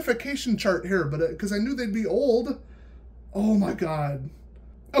identification chart here, but because I knew they'd be old. Oh my god.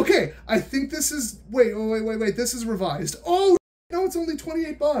 Okay, I think this is... Wait. This is revised. Oh, no, it's only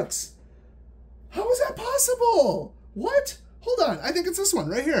 28 bucks. How is that possible? What? Hold on. I think it's this one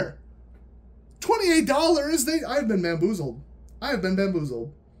right here. $28. I've been bamboozled. I have been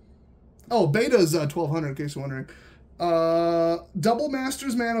bamboozled. Oh, beta's 1200 in case you're wondering. Double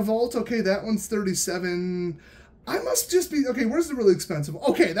Masters Mana Vault. Okay, that one's 37. I must just be... Okay, where's the really expensive?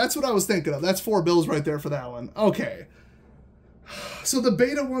 Okay, that's what I was thinking of. That's 4 bills right there for that one. Okay. So the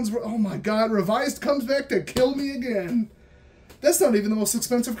beta ones were... Oh my god, revised comes back to kill me again. That's not even the most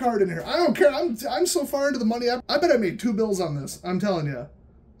expensive card in here. I don't care. I'm so far into the money. I bet I made 2 bills on this. I'm telling you.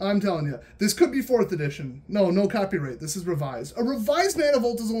 I'm telling you. This could be 4th edition. No copyright. This is revised. A revised Mana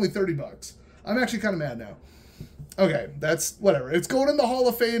Vault is only 30 bucks. I'm actually kind of mad now. Okay, that's whatever. It's going in the Hall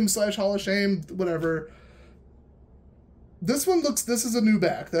of Fame / Hall of Shame, whatever. This one looks, this is a new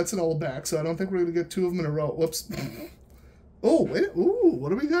back. That's an old back, so I don't think we're going to get 2 of them in a row. Whoops. Oh, wait. Ooh, what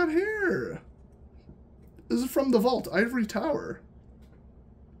do we got here? This is from the vault, Ivory Tower.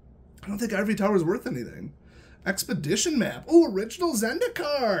 I don't think Ivory Tower is worth anything. Expedition map. Oh, original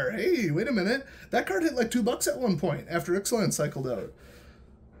Zendikar. Hey, wait a minute. That card hit like $2 at one point after Ixalan cycled out.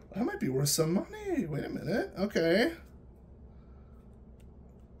 That might be worth some money. Wait a minute. Okay.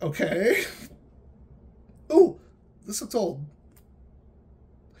 Okay. Oh, this looks old.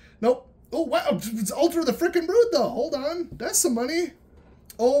 Nope. Oh, wow. It's Altar of the Frickin' Brood, though. Hold on. That's some money.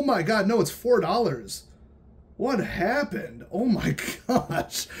 Oh, my God. No, it's $4. What happened? Oh, my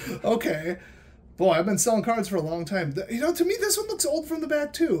gosh. Okay. Boy, I've been selling cards for a long time. You know, to me, this one looks old from the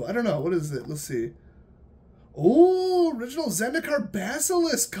back, too. I don't know. What is it? Let's see. Oh, original Zendikar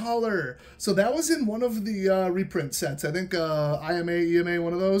Basilisk color. So that was in one of the reprint sets. I think IMA, EMA,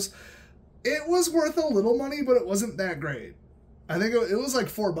 one of those. It was worth a little money, but it wasn't that great. I think it was like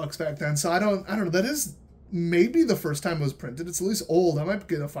 $4 back then. So I don't know. That is maybe the first time it was printed. It's at least old. I might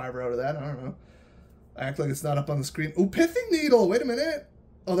get a $5 out of that. I don't know. I act like it's not up on the screen. Oh, Pithing Needle. Wait a minute.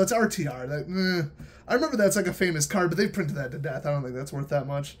 Oh, that's RTR. I remember that's like a famous card, but they printed that to death. I don't think that's worth that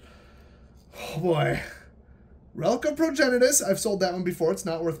much. Oh, boy. Relic of Progenitus. I've sold that one before. It's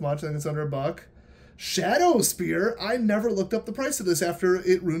not worth much. I think it's under $1. Shadow Spear. I never looked up the price of this after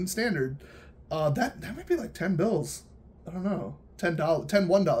it ruined Standard. That might be like 10 bills. I don't know. $10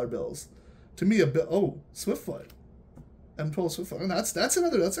 $1 bills. To me, a bit. Oh, Swiftfoot. M12 Swiftfoot. And that's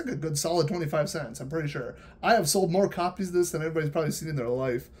like a good solid 25 cents. I'm pretty sure. I have sold more copies of this than everybody's probably seen in their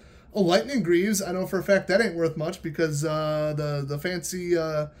life. Oh, Lightning Greaves. I know for a fact that ain't worth much because the fancy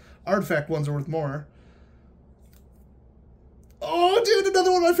artifact ones are worth more. Oh, dude,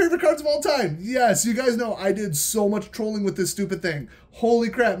 another one of my favorite cards of all time. Yes, you guys know I did so much trolling with this stupid thing. Holy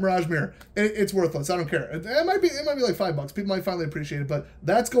crap, Mirage Mirror. It's worthless. I don't care. It might be like $5. People might finally appreciate it, but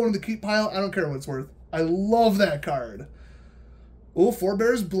that's going to the keep pile. I don't care what it's worth. I love that card. Oh,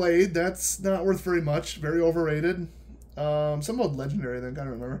 Forebear's Blade. That's not worth very much. Very overrated. Some old legendary, I think. I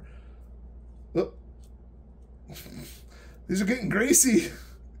don't remember. Oh. These are getting Gracie.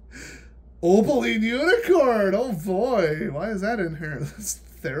 Opaline Unicorn! Oh boy, why is that in here?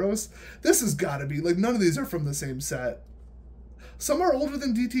 Theros? This has got to be, like, none of these are from the same set. Some are older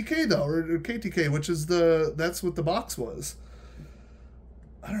than DTK, though, or KTK, which is that's what the box was.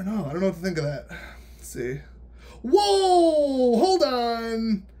 I don't know. I don't know what to think of that. Let's see. Whoa! Hold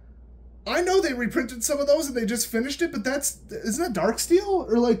on! I know they reprinted some of those and they just finished it, but isn't that Darksteel?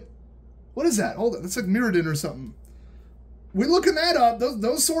 Or, like, what is that? Hold on, that's like Mirrodin or something. We're looking that up.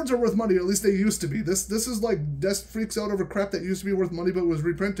 Those swords are worth money, or at least they used to be. This is like Death freaks out over crap that used to be worth money but was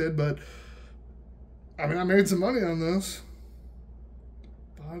reprinted. But I mean, I made some money on this.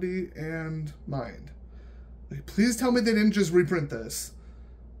 Body and Mind. Like, please tell me they didn't just reprint this.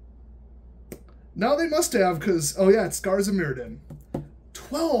 No, they must have, because oh yeah, it's Scars of Mirrodin.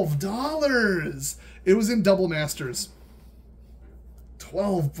 $12. It was in Double Masters.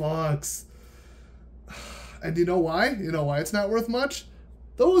 $12. And you know why? You know why it's not worth much?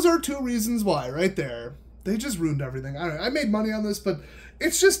 Those are two reasons why, right there. They just ruined everything. I don't know. I made money on this, but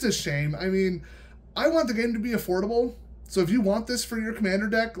it's just a shame. I mean, I want the game to be affordable. So if you want this for your commander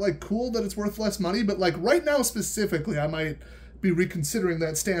deck, like, cool that it's worth less money. But, like, right now specifically, I might be reconsidering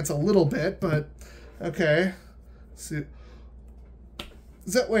that stance a little bit. But, okay. Let's see.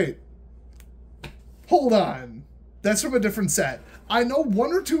 Is that... Wait. Hold on. That's from a different set. I know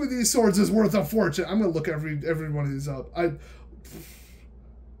one or two of these swords is worth a fortune. I'm gonna look every one of these up. I'm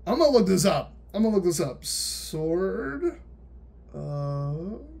gonna look this up. Sword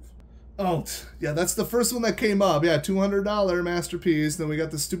of... Oh, yeah, that's the first one that came up. Yeah, $200 masterpiece. Then we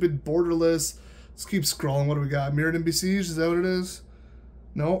got the stupid borderless. Let's keep scrolling. What do we got? Mirrodin Besieged? Is that what it is?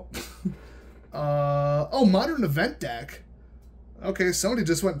 No. Oh, Modern Event Deck. Okay, somebody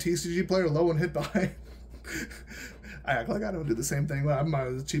just went TCG player low and hit by. I act like I don't do the same thing. I'm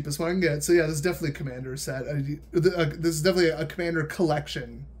the cheapest one I can get. So yeah, this is definitely a commander set. This is definitely a commander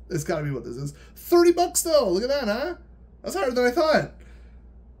collection. It's got to be what this is. $30 though. Look at that, huh? That's harder than I thought.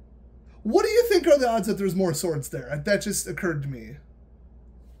 What do you think are the odds that there's more swords there? That just occurred to me.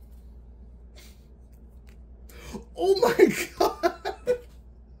 Oh my god!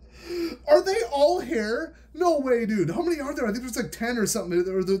 Are they all hair? No way, dude. How many are there? I think there's like 10 or something.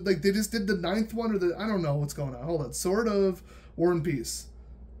 Or like they just did the 9th one, or I don't know what's going on. Hold on. Sword of War and Peace.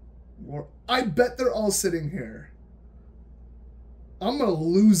 I bet they're all sitting here. I'm gonna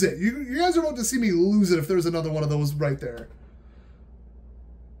lose it. You guys are about to see me lose it if there's another one of those right there.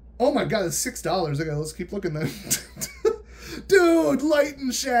 Oh my god, it's $6. Okay, let's keep looking then. Dude, Light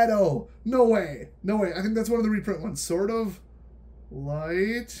and Shadow. No way. No way. I think that's one of the reprint ones. Sword of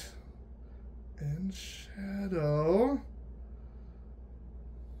Light and Shadow.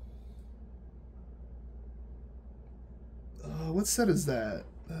 What set is that?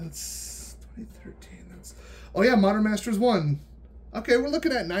 That's 2013. That's... Oh yeah, Modern Masters 1. Okay, we're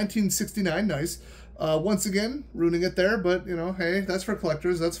looking at 1969. Nice. Once again, ruining it there, but, you know, hey, that's for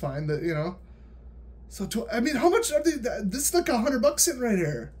collectors. That's fine. That, you know. So, I mean, how much are they? This is like $100 sitting right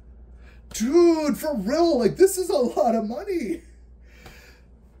here. Dude, for real, like, this is a lot of money.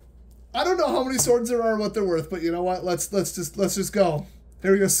 I don't know how many swords there are, what they're worth, but you know what? Let's just go.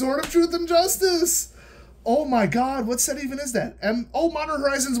 Here we go. Sword of Truth and Justice. Oh my god, what set even is that? Oh, Modern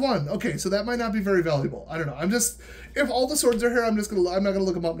Horizons 1. Okay, so that might not be very valuable. I don't know. I'm just, if all the swords are here, I'm not gonna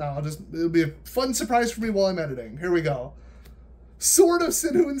look them up now. It'll be a fun surprise for me while I'm editing. Here we go. Sword of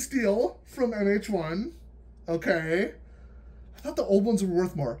Sinew and Steel from MH1. Okay. I thought the old ones were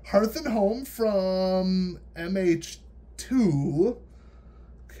worth more. Hearth and Home from MH2.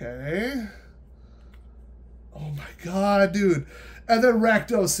 Okay. Oh my god, dude. And then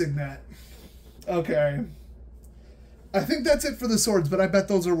Rakdos Signet. Okay. I think that's it for the swords, but I bet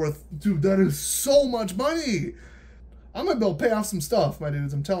those are worth... Dude, that is so much money! I'm gonna be able to pay off some stuff, my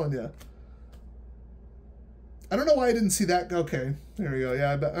dudes, I'm telling you. I don't know why I didn't see that. Okay, there we go.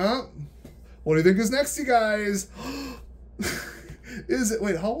 Yeah, I bet... what do you think is next, you guys? Is it...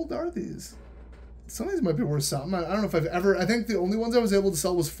 Wait, how old are these? Some of these might be worth something. I don't know if I've ever... I think the only ones I was able to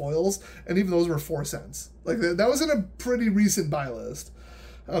sell was foils, and even those were 4 cents. Like, that was in a pretty recent buy list.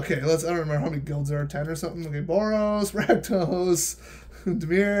 Okay, let's... I don't remember how many guilds there are. 10 or something. Okay, Boros, Rakdos,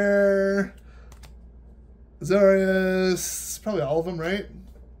 Demir, Azorius. Probably all of them, right?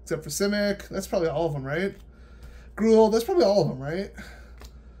 Except for Simic. That's probably all of them, right? Gruul. That's probably all of them, right?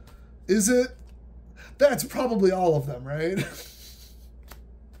 Is it? That's probably all of them, right?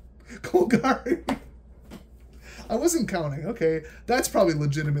 Golgari. I wasn't counting. Okay. That's probably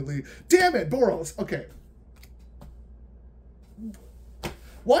legitimately... Damn it, Boros. Okay.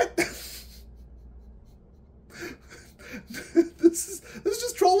 What? This is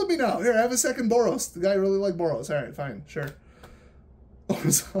just trolling me now. Here, I have a second Boros. The guy really liked Boros. All right, fine. Sure.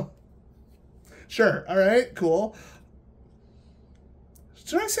 Sure. All right, cool.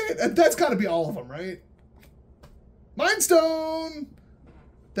 Should I say it? That's got to be all of them, right? Mindstone!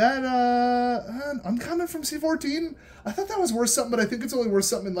 That, I'm coming from C14. I thought that was worth something, but I think it's only worth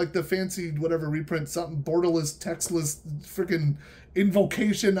something in, like, the fancy, whatever, reprint, something, borderless, textless, freaking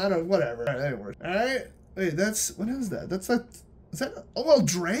invocation, I don't know, whatever. All right, that works. All right. Wait, that's, what is that? That's like, is that, oh,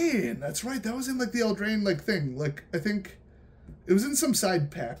 Eldraine. That's right. That was in, like, the Eldraine, like, thing. Like, I think it was in some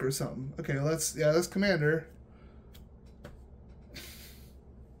side pack or something. Okay, well, that's, yeah, that's Commander.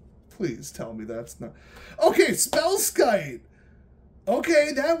 Please tell me that's not. Okay, Spellskite.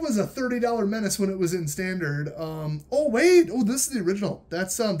 Okay, that was a $30 menace when it was in standard. Oh wait, oh this is the original.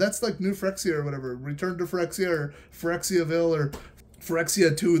 That's like New Phyrexia or whatever. Return to Phyrexia or Phyrexiaville or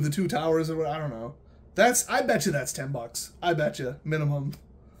Phyrexia 2, the 2 towers or what, I don't know. That's, I bet you that's $10. I bet you minimum.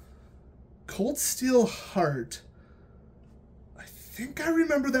 Cold Steel Heart. I think I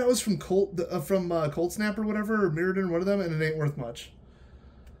remember that was from Cold Snap or whatever, or Mirrodin, one of them, and it ain't worth much.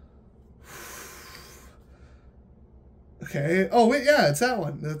 Okay. Oh wait, yeah, it's that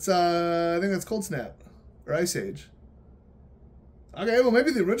one. That's I think that's Cold Snap or Ice Age. Okay, well maybe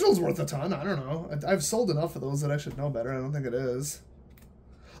the original's worth a ton. I don't know. I've sold enough of those that I should know better. I don't think it is.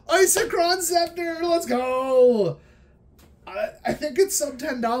 Isochron Scepter, let's go. I think it's sub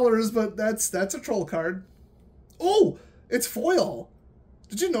 $10, but that's a troll card. Oh, it's foil.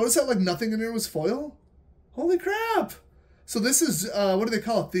 Did you notice that like nothing in here was foil? Holy crap. So this is, what do they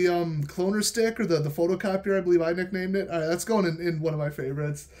call it? The cloner stick or the photocopier, I believe I nicknamed it. All right, that's going in one of my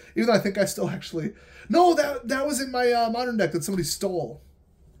favorites. Even though I think I still actually... No, that was in my modern deck that somebody stole.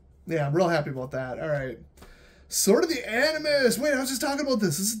 Yeah, I'm real happy about that. All right. Sword of the Animus. Wait, I was just talking about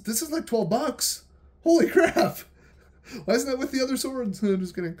this. This is like $12. Holy crap. Why isn't that with the other swords? I'm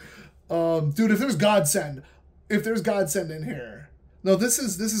just kidding. Dude, if there's Godsend in here. No, this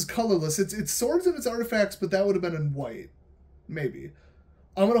is colorless. It's swords and it's artifacts, but that would have been in white. Maybe.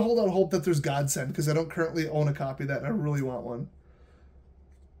 I'm going to hold out hope that there's Godsend because I don't currently own a copy of that and I really want one.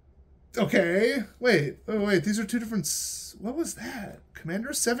 Okay. Wait. Oh, wait. These are two different... What was that?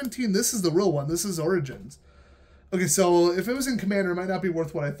 Commander 17. This is the real one. This is Origins. Okay, so if it was in Commander, it might not be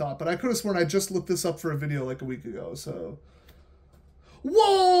worth what I thought, but I could have sworn I just looked this up for a video like a week ago, so...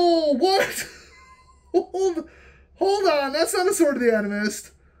 Whoa! What? Hold on. That's not a Sword of the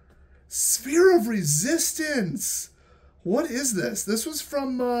Animist. Sphere of Resistance. What is this? This was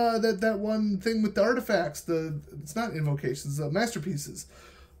from that one thing with the artifacts. It's not invocations, masterpieces.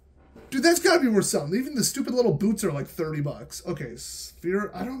 Dude, that's gotta be worth something. Even the stupid little boots are like $30. Okay,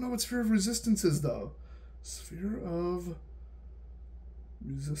 Sphere. I don't know what Sphere of Resistance is though. Sphere of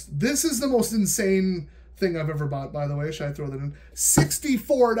Resistance. This is the most insane thing I've ever bought, by the way. Should I throw that in?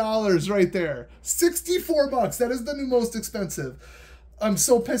 $64 right there. $64. That is the new most expensive. I'm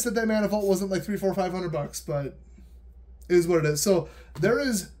so pissed that Manifold wasn't like $300, $400, $500, but it is what it is. So there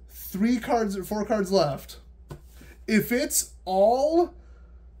is 4 cards left. If it's all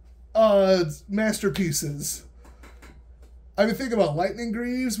masterpieces, I mean, think about Lightning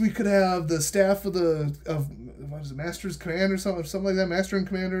Greaves. We could have the Staff of what is it, Master's Command or something like that. Master and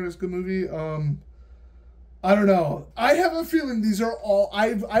Commander is a good movie. I don't know. I have a feeling these are all...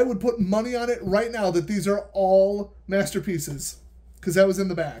 I would put money on it right now that these are all masterpieces. Because that was in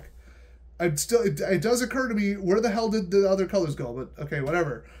the back. It does occur to me, where the hell did the other colors go? But, okay,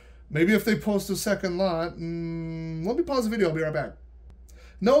 whatever. Maybe if they post a second lot... let me pause the video. I'll be right back.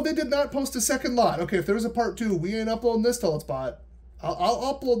 No, they did not post a second lot. Okay, if there's a part 2, we ain't uploading this till it's bought.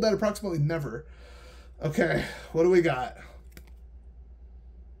 I'll upload that approximately never. Okay, what do we got?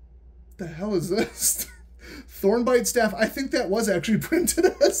 The hell is this? Thornbite Staff. I think that was actually printed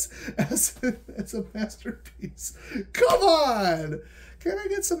as a masterpiece. Come on! Can I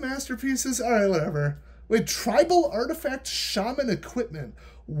get some masterpieces? All right, whatever. Wait, Tribal Artifact Shaman Equipment.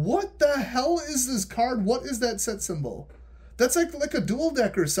 What the hell is this card? What is that set symbol? That's like a dual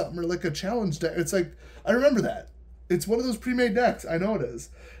deck or something, or like a challenge deck. It's like, I remember that. It's one of those pre-made decks. I know it is.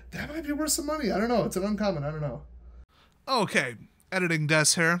 That might be worth some money. I don't know. It's an uncommon. I don't know. Okay, editing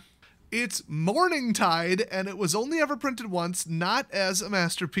Des here. It's Morning Tide, and it was only ever printed once, not as a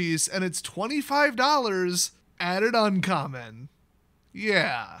masterpiece, and it's $25 added uncommon.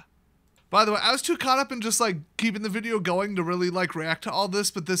 Yeah. By the way, I was too caught up in just like keeping the video going to really like react to all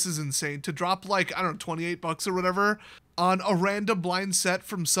this, but this is insane. To drop like, I don't know, 28 bucks or whatever on a random blind set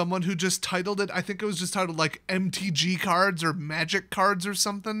from someone who just titled it, I think it was just titled like MTG cards or Magic cards or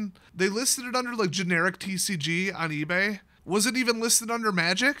something. They listed it under like generic TCG on eBay. Was it even listed under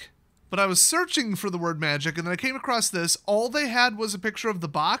Magic? But I was searching for the word Magic, and then I came across this. All they had was a picture of the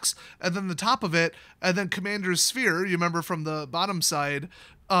box, and then the top of it, and then Commander's Sphere, you remember from the bottom side,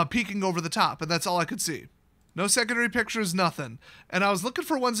 peeking over the top, and that's all I could see. No secondary pictures, nothing. And I was looking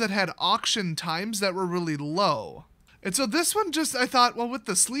for ones that had auction times that were really low. And so this one just, I thought, well, with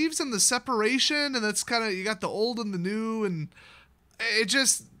the sleeves and the separation, and that's kind of, you got the old and the new, and it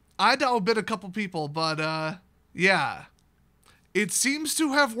just, I'd outbid a couple people, but yeah. It seems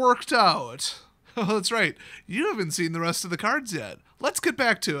to have worked out. Oh, that's right. You haven't seen the rest of the cards yet. Let's get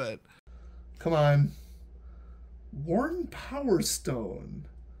back to it. Come on. Worn Power Stone.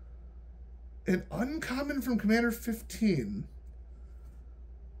 An uncommon from Commander 15.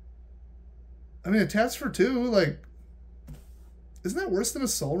 I mean, it taps for 2. Like, isn't that worse than a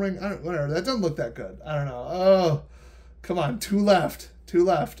Soul Ring? I don't, whatever. That doesn't look that good. I don't know. Oh, come on. 2 left. 2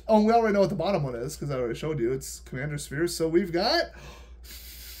 left. Oh, we already know what the bottom one is because I already showed you. It's Commander Sphere. So we've got...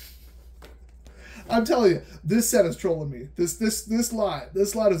 I'm telling you, this set is trolling me. This lot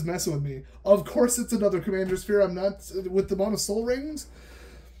is messing with me. Of course it's another Commander Sphere. I'm not... With the amount of Soul Rings?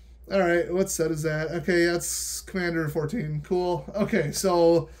 Alright, what set is that? Okay, that's Commander 14. Cool. Okay,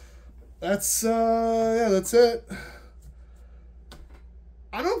 so... That's, yeah, that's it.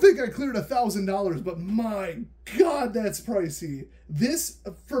 I don't think I cleared $1,000, but my God, that's pricey. This,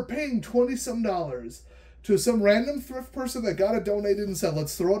 for paying $20-some to some random thrift person that got it donated and said,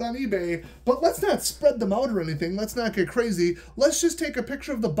 let's throw it on eBay, but let's not spread them out or anything. Let's not get crazy. Let's just take a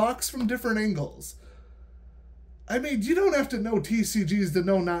picture of the box from different angles. I mean, you don't have to know TCGs to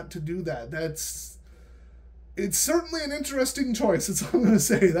know not to do that. It's certainly an interesting choice. That's all I'm going to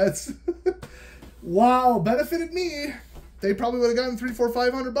say. That's, wow, benefited me. They probably would have gotten $300,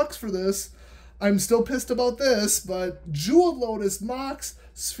 $400, $500 for this. I'm still pissed about this, but Jeweled Lotus, Mox,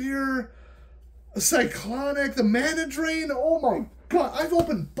 Sphere, Cyclonic, the Mana Drain. Oh my God, I've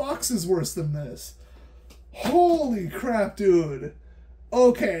opened boxes worse than this. Holy crap, dude.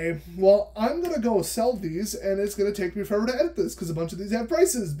 Okay, well, I'm going to go sell these, and it's going to take me forever to edit this because a bunch of these have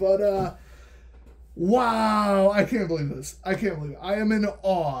prices, but wow, I can't believe this. I can't believe it. I am in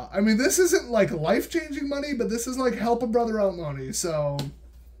awe. I mean, this isn't like life-changing money, but this is like help a brother out money. So,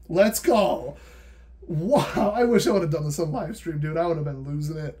 let's go. Wow, I wish I would have done this on live stream, dude. I would have been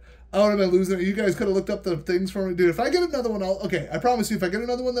losing it. I would have been losing it. You guys could have looked up the things for me. Dude, if I get another one, okay, I promise you, if I get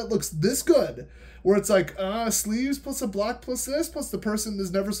another one that looks this good, where it's like, sleeves plus a block plus this, plus the person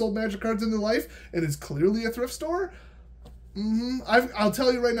has never sold Magic cards in their life, and is clearly a thrift store, I'll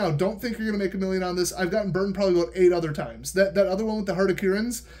tell you right now, don't think you're going to make $1 million on this. I've gotten burned probably about 8 other times. That other one with the Heart of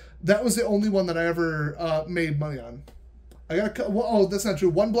Kirans, that was the only one that I ever made money on. I got oh, that's not true.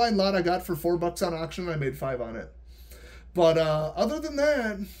 One blind lot I got for $4 on auction, and I made 5 on it. But other than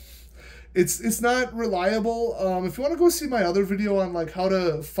that, it's not reliable. If you want to go see my other video on like how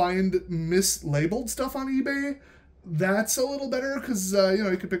to find mislabeled stuff on eBay, that's a little better because you know,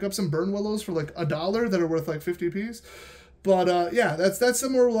 you can pick up some burn willows for like $1 that are worth like 50 apiece. But yeah, that's a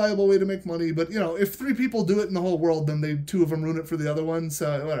more reliable way to make money. But you know, if 3 people do it in the whole world, then 2 of them ruin it for the other ones.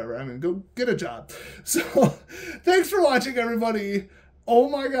 Whatever. I mean, go get a job. So thanks for watching, everybody. Oh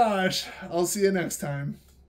my gosh. I'll see you next time.